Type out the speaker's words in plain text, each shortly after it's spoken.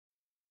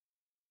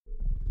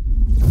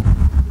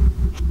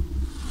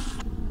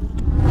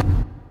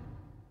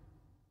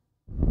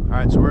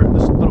Alright, so we're at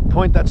this little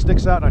point that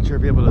sticks out. Not sure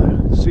if you're able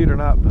to see it or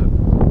not, but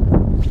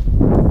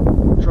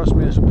trust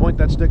me, there's a point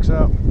that sticks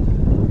out.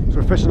 So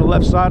we're fishing the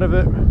left side of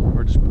it.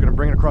 We're just going to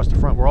bring it across the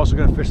front. We're also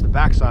going to fish the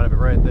back side of it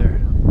right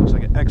there. Looks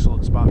like an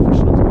excellent spot for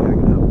Snook to be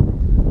hanging out.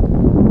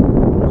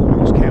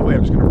 I just can't wait.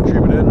 I'm just going to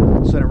retrieve it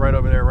in, set it right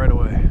over there right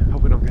away.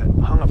 Hope we don't get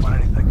hung up on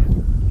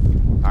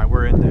anything. Alright,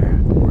 we're in there.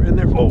 We're in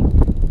there. Oh!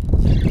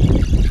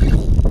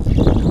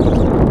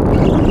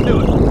 Do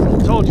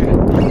it. Told you.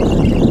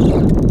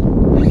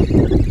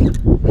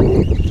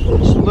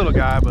 Just a little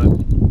guy, but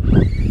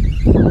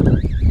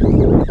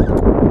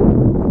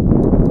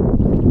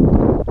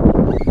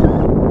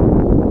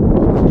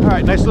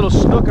alright, nice little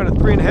snook on a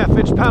 3.5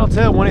 inch paddle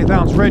tail, 1/8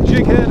 ounce red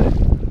jig head.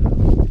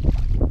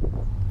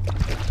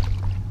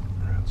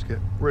 Let's get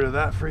rid of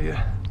that for you.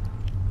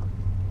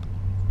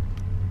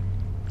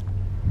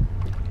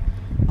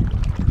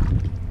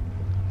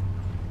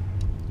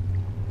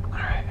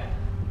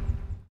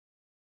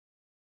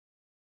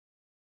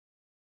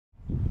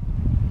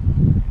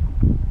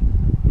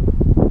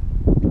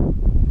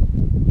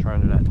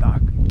 Trying to that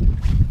dock.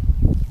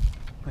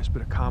 Nice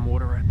bit of calm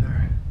water right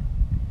there.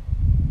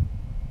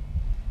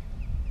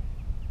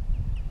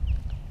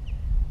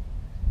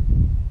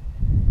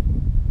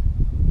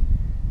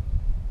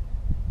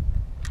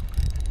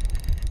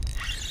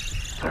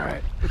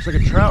 Alright, looks like a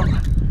trout.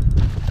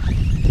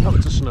 Oh,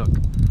 it's a snook.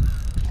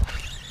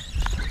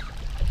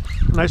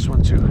 Nice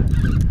one too.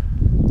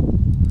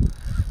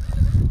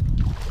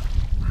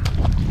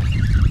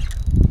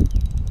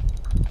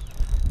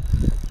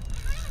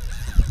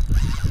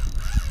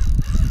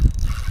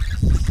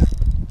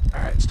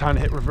 Alright, it's time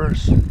to hit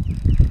reverse.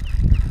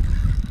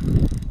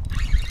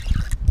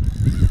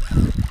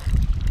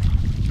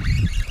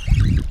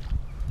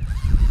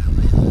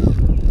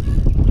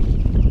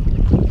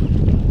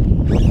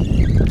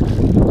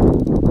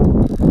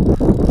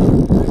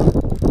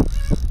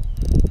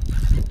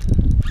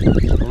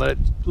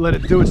 Let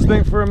it do its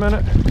thing for a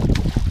minute.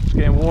 It's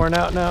getting worn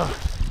out now.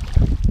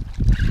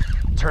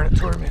 Turn it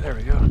toward me. There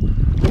we go.